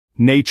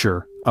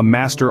Nature, a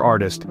master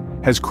artist,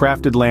 has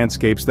crafted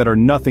landscapes that are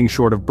nothing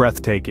short of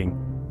breathtaking.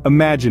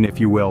 Imagine, if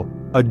you will,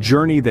 a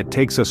journey that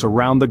takes us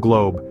around the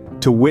globe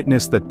to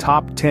witness the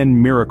top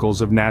 10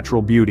 miracles of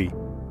natural beauty.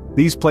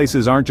 These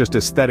places aren't just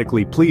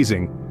aesthetically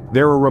pleasing,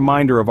 they're a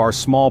reminder of our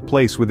small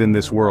place within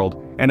this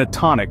world, and a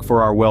tonic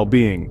for our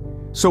well-being.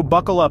 So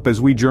buckle up as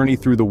we journey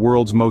through the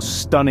world's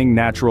most stunning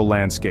natural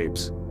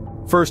landscapes.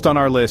 First on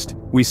our list,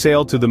 we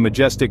sail to the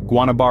majestic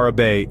Guanabara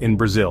Bay in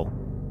Brazil.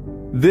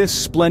 This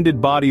splendid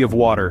body of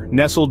water,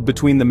 nestled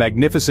between the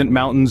magnificent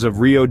mountains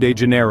of Rio de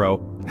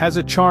Janeiro, has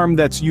a charm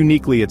that's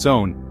uniquely its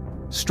own.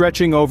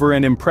 Stretching over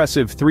an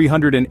impressive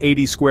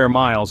 380 square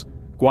miles,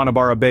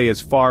 Guanabara Bay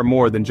is far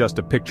more than just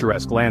a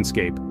picturesque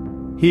landscape.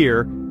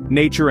 Here,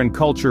 nature and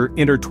culture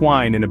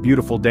intertwine in a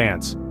beautiful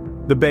dance.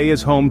 The bay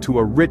is home to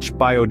a rich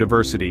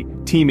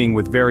biodiversity, teeming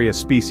with various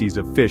species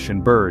of fish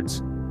and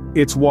birds.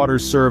 Its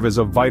waters serve as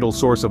a vital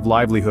source of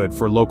livelihood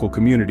for local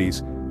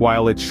communities,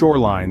 while its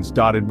shorelines,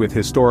 dotted with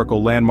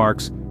historical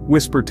landmarks,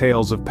 whisper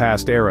tales of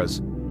past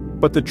eras.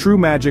 But the true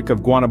magic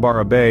of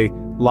Guanabara Bay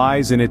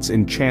lies in its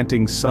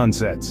enchanting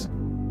sunsets.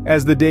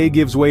 As the day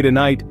gives way to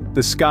night,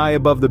 the sky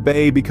above the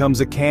bay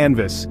becomes a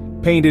canvas,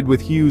 painted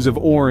with hues of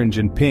orange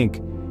and pink.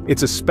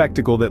 It's a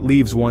spectacle that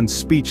leaves one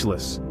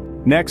speechless.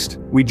 Next,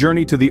 we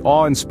journey to the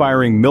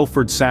awe-inspiring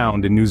Milford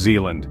Sound in New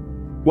Zealand.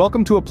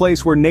 Welcome to a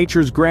place where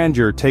nature's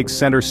grandeur takes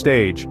center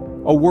stage,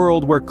 a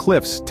world where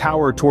cliffs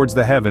tower towards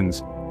the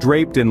heavens,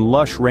 draped in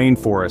lush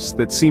rainforests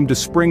that seem to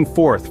spring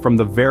forth from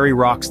the very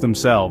rocks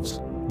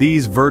themselves.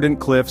 These verdant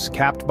cliffs,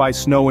 capped by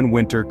snow in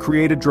winter,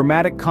 create a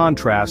dramatic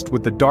contrast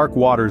with the dark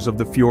waters of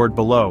the fjord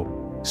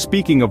below.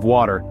 Speaking of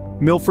water,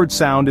 Milford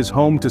Sound is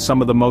home to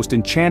some of the most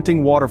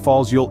enchanting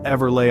waterfalls you'll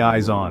ever lay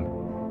eyes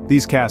on.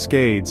 These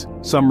cascades,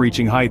 some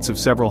reaching heights of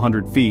several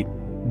hundred feet,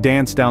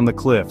 dance down the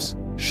cliffs,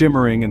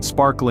 shimmering and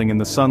sparkling in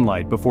the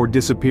sunlight before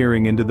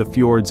disappearing into the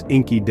fjord's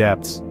inky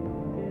depths.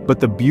 But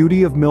the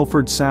beauty of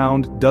Milford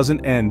Sound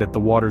doesn't end at the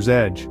water's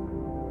edge.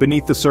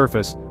 Beneath the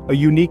surface, a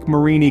unique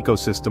marine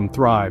ecosystem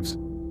thrives.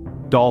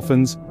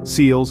 Dolphins,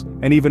 seals,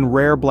 and even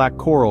rare black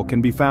coral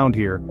can be found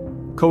here,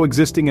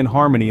 coexisting in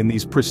harmony in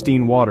these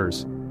pristine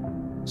waters.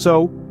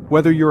 So,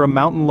 whether you're a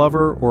mountain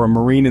lover or a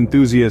marine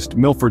enthusiast,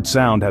 Milford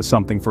Sound has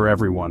something for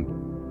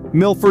everyone.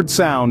 Milford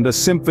Sound, a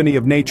symphony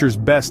of nature's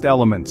best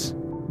elements.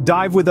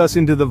 Dive with us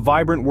into the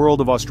vibrant world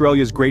of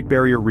Australia's Great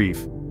Barrier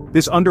Reef.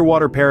 This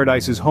underwater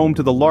paradise is home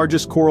to the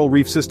largest coral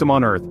reef system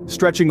on Earth,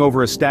 stretching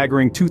over a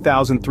staggering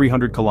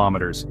 2,300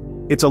 kilometers.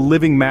 It's a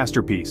living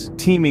masterpiece,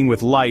 teeming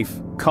with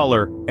life,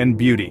 color, and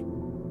beauty.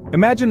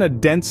 Imagine a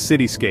dense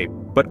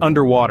cityscape, but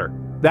underwater.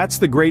 That's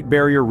the Great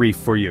Barrier Reef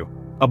for you.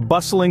 A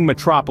bustling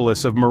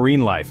metropolis of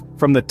marine life,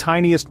 from the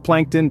tiniest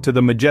plankton to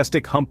the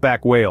majestic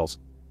humpback whales.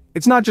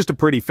 It's not just a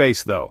pretty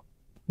face, though.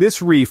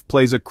 This reef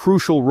plays a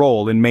crucial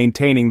role in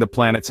maintaining the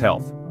planet's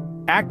health.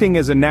 Acting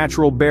as a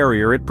natural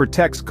barrier, it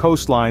protects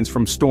coastlines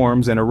from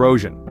storms and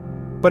erosion.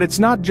 But it's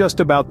not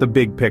just about the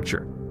big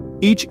picture.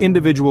 Each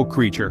individual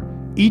creature,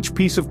 each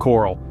piece of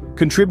coral,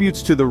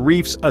 contributes to the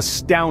reef's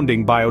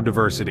astounding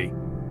biodiversity.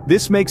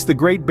 This makes the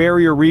Great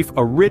Barrier Reef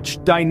a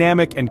rich,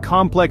 dynamic, and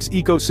complex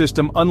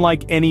ecosystem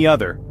unlike any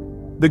other.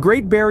 The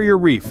Great Barrier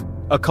Reef,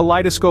 a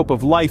kaleidoscope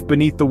of life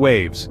beneath the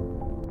waves.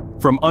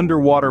 From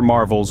underwater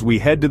marvels we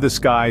head to the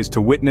skies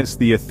to witness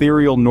the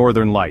ethereal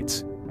northern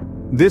lights.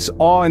 This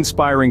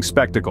awe-inspiring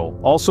spectacle,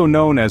 also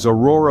known as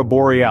Aurora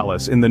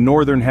Borealis in the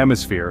northern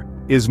hemisphere,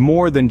 is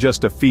more than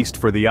just a feast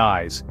for the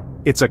eyes.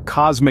 It's a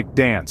cosmic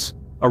dance,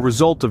 a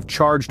result of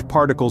charged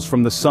particles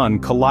from the sun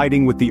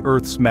colliding with the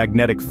Earth's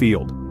magnetic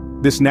field.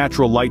 This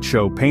natural light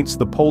show paints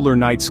the polar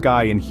night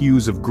sky in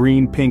hues of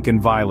green, pink,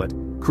 and violet,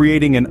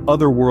 creating an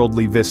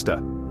otherworldly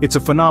vista. It's a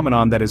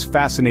phenomenon that has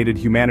fascinated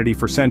humanity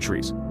for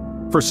centuries.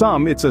 For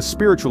some, it's a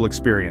spiritual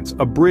experience,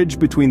 a bridge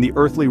between the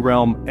earthly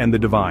realm and the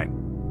divine.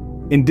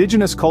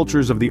 Indigenous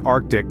cultures of the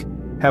Arctic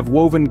have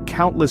woven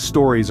countless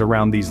stories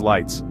around these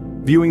lights,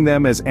 viewing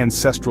them as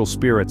ancestral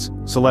spirits,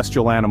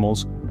 celestial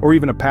animals, or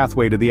even a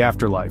pathway to the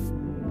afterlife.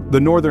 The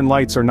northern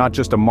lights are not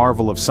just a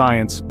marvel of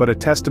science, but a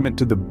testament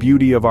to the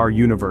beauty of our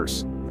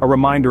universe, a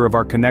reminder of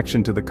our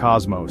connection to the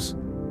cosmos.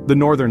 The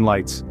northern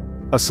lights,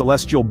 a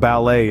celestial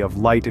ballet of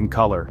light and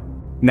color.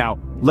 Now,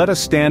 let us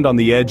stand on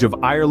the edge of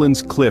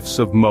Ireland's cliffs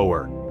of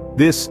Moher.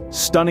 This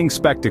stunning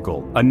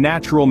spectacle, a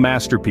natural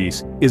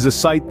masterpiece, is a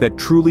sight that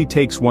truly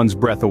takes one's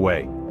breath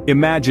away.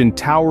 Imagine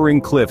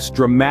towering cliffs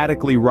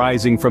dramatically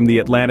rising from the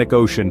Atlantic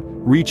Ocean,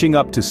 reaching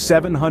up to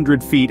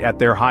 700 feet at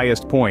their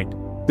highest point.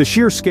 The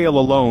sheer scale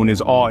alone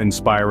is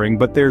awe-inspiring,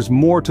 but there's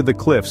more to the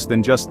cliffs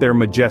than just their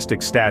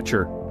majestic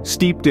stature.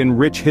 Steeped in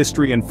rich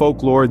history and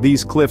folklore,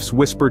 these cliffs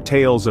whisper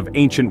tales of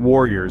ancient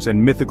warriors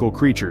and mythical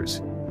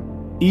creatures.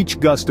 Each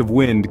gust of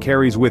wind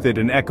carries with it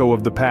an echo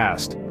of the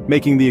past,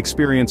 making the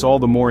experience all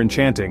the more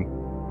enchanting.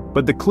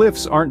 But the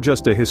cliffs aren't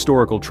just a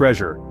historical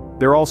treasure,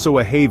 they're also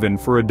a haven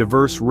for a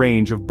diverse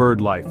range of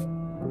bird life.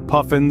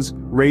 Puffins,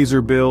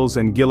 razorbills,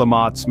 and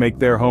guillemots make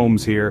their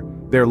homes here,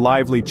 their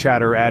lively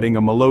chatter adding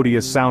a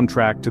melodious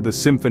soundtrack to the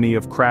symphony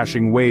of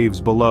crashing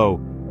waves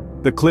below.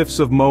 The cliffs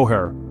of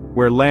Moher,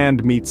 where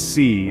land meets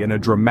sea in a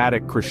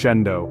dramatic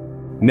crescendo.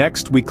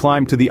 Next, we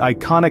climb to the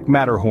iconic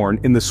Matterhorn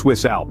in the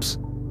Swiss Alps.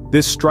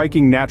 This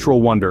striking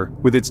natural wonder,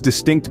 with its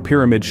distinct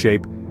pyramid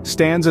shape,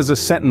 stands as a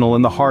sentinel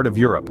in the heart of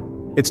Europe.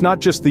 It's not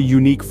just the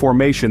unique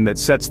formation that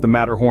sets the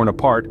Matterhorn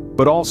apart,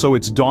 but also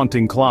its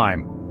daunting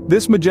climb.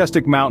 This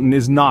majestic mountain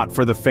is not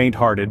for the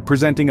faint-hearted,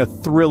 presenting a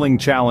thrilling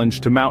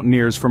challenge to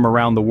mountaineers from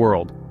around the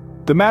world.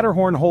 The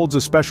Matterhorn holds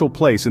a special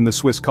place in the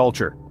Swiss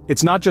culture.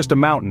 It's not just a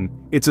mountain,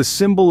 it's a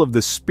symbol of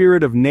the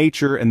spirit of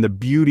nature and the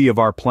beauty of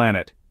our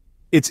planet.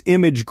 Its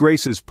image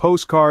graces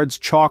postcards,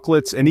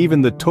 chocolates, and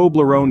even the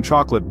Toblerone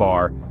chocolate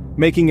bar,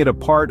 making it a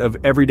part of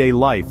everyday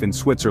life in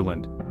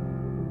Switzerland.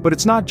 But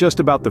it's not just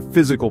about the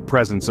physical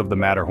presence of the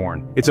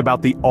Matterhorn, it's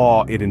about the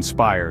awe it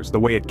inspires, the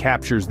way it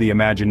captures the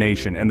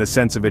imagination, and the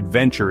sense of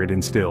adventure it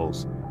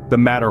instills. The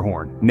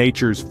Matterhorn,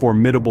 nature's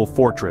formidable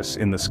fortress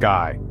in the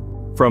sky.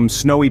 From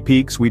snowy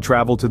peaks we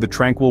travel to the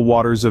tranquil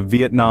waters of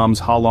Vietnam's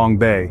Ha Long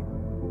Bay.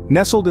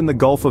 Nestled in the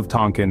Gulf of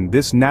Tonkin,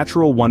 this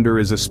natural wonder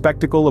is a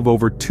spectacle of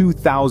over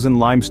 2,000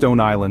 limestone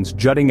islands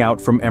jutting out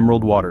from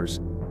emerald waters.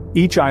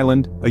 Each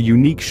island, a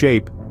unique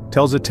shape,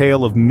 tells a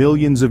tale of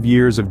millions of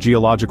years of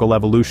geological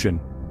evolution.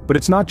 But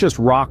it's not just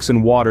rocks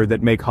and water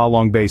that make Ha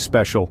Long Bay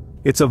special,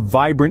 it's a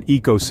vibrant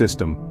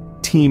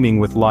ecosystem, teeming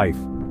with life.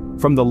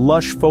 From the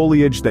lush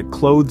foliage that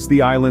clothes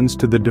the islands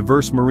to the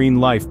diverse marine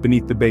life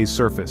beneath the bay's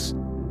surface.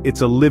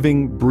 It's a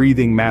living,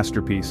 breathing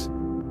masterpiece.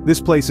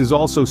 This place is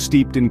also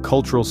steeped in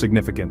cultural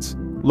significance.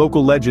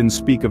 Local legends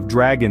speak of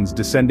dragons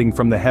descending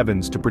from the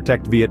heavens to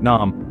protect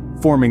Vietnam,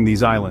 forming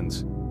these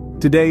islands.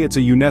 Today it's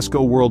a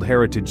UNESCO World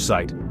Heritage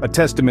Site, a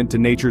testament to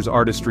nature's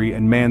artistry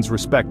and man's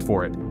respect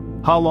for it.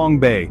 Ha Long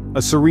Bay,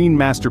 a serene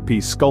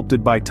masterpiece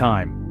sculpted by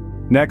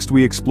time. Next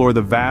we explore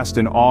the vast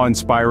and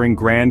awe-inspiring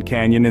Grand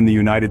Canyon in the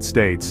United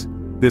States.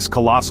 This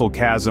colossal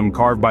chasm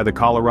carved by the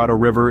Colorado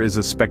River is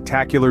a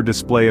spectacular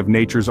display of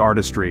nature's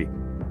artistry.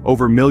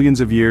 Over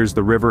millions of years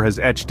the river has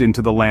etched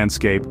into the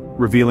landscape,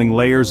 revealing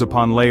layers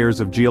upon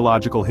layers of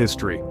geological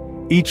history.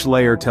 Each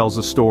layer tells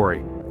a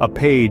story, a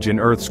page in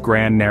Earth's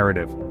grand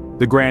narrative.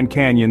 The Grand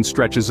Canyon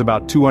stretches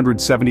about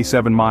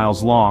 277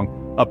 miles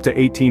long, up to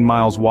 18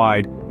 miles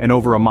wide, and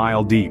over a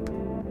mile deep.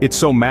 It's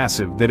so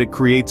massive that it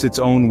creates its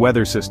own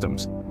weather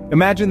systems.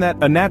 Imagine that,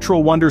 a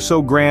natural wonder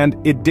so grand,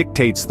 it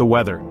dictates the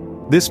weather.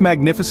 This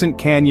magnificent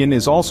canyon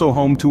is also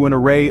home to an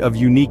array of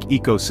unique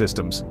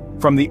ecosystems.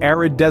 From the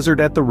arid desert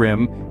at the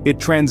rim, it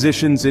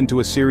transitions into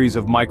a series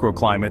of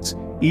microclimates,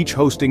 each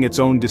hosting its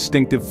own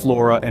distinctive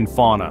flora and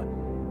fauna.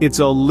 It's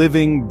a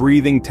living,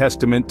 breathing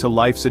testament to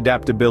life's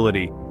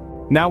adaptability.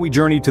 Now we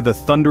journey to the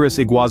thunderous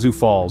Iguazu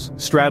Falls,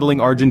 straddling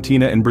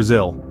Argentina and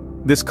Brazil.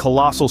 This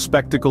colossal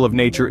spectacle of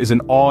nature is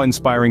an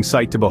awe-inspiring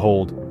sight to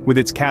behold, with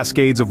its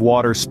cascades of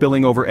water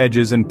spilling over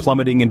edges and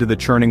plummeting into the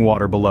churning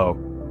water below.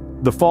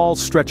 The falls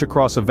stretch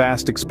across a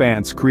vast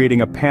expanse,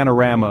 creating a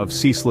panorama of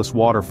ceaseless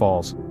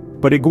waterfalls.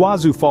 But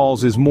Iguazu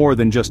Falls is more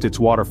than just its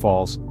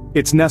waterfalls.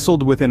 It's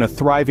nestled within a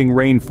thriving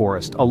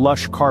rainforest, a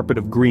lush carpet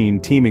of green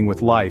teeming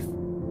with life.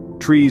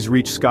 Trees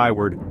reach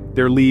skyward,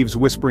 their leaves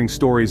whispering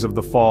stories of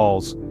the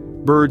falls.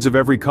 Birds of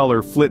every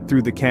color flit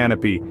through the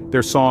canopy,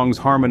 their songs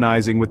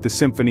harmonizing with the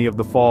symphony of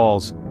the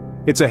falls.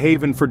 It's a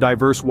haven for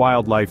diverse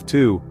wildlife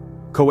too.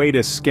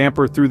 Coatis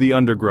scamper through the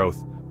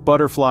undergrowth,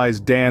 butterflies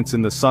dance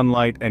in the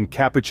sunlight, and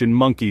capuchin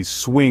monkeys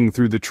swing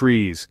through the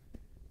trees.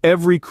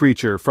 Every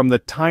creature, from the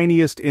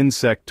tiniest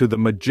insect to the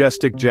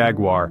majestic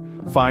jaguar,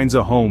 finds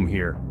a home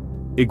here.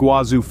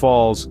 Iguazu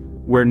Falls,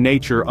 where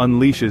nature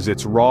unleashes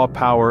its raw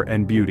power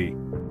and beauty.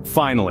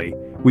 Finally,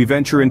 we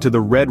venture into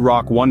the Red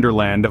Rock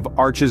wonderland of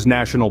Arches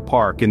National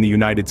Park in the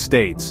United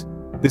States.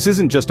 This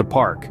isn't just a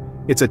park,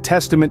 it's a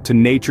testament to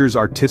nature's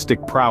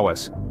artistic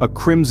prowess, a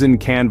crimson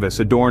canvas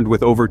adorned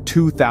with over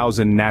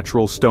 2,000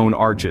 natural stone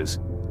arches.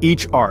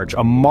 Each arch,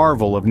 a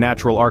marvel of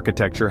natural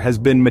architecture, has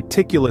been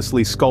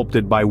meticulously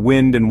sculpted by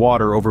wind and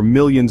water over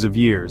millions of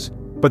years.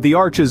 But the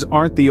arches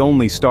aren't the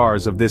only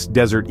stars of this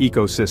desert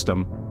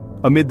ecosystem.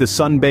 Amid the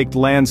sun-baked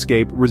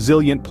landscape,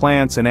 resilient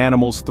plants and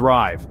animals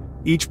thrive,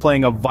 each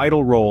playing a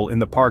vital role in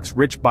the park's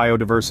rich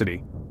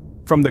biodiversity.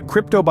 From the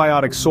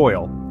cryptobiotic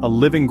soil, a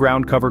living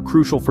ground cover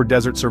crucial for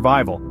desert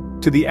survival,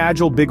 to the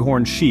agile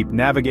bighorn sheep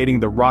navigating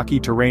the rocky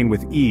terrain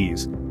with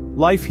ease,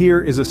 life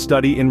here is a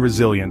study in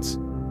resilience.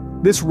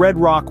 This Red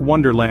Rock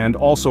wonderland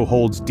also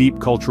holds deep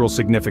cultural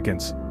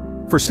significance.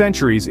 For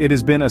centuries it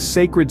has been a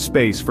sacred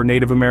space for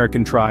Native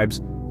American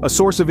tribes, a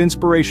source of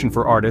inspiration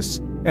for artists,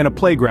 and a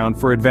playground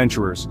for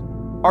adventurers.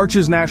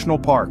 Arches National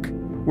Park,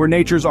 where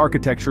nature's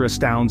architecture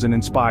astounds and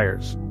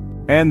inspires.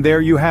 And there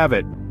you have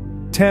it.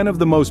 10 of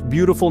the most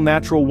beautiful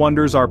natural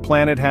wonders our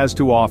planet has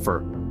to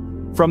offer.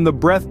 From the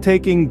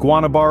breathtaking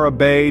Guanabara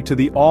Bay to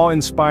the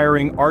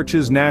awe-inspiring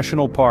Arches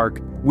National Park,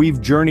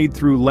 we've journeyed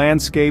through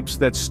landscapes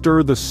that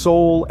stir the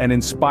soul and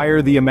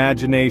inspire the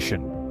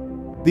imagination.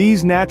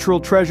 These natural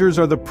treasures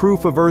are the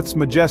proof of Earth's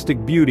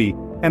majestic beauty,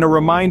 and a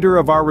reminder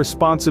of our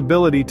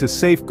responsibility to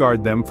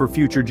safeguard them for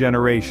future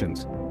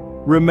generations.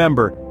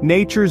 Remember,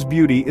 nature's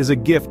beauty is a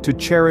gift to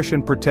cherish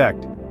and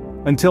protect.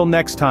 Until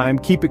next time,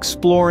 keep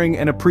exploring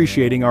and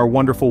appreciating our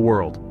wonderful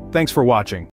world. Thanks for watching.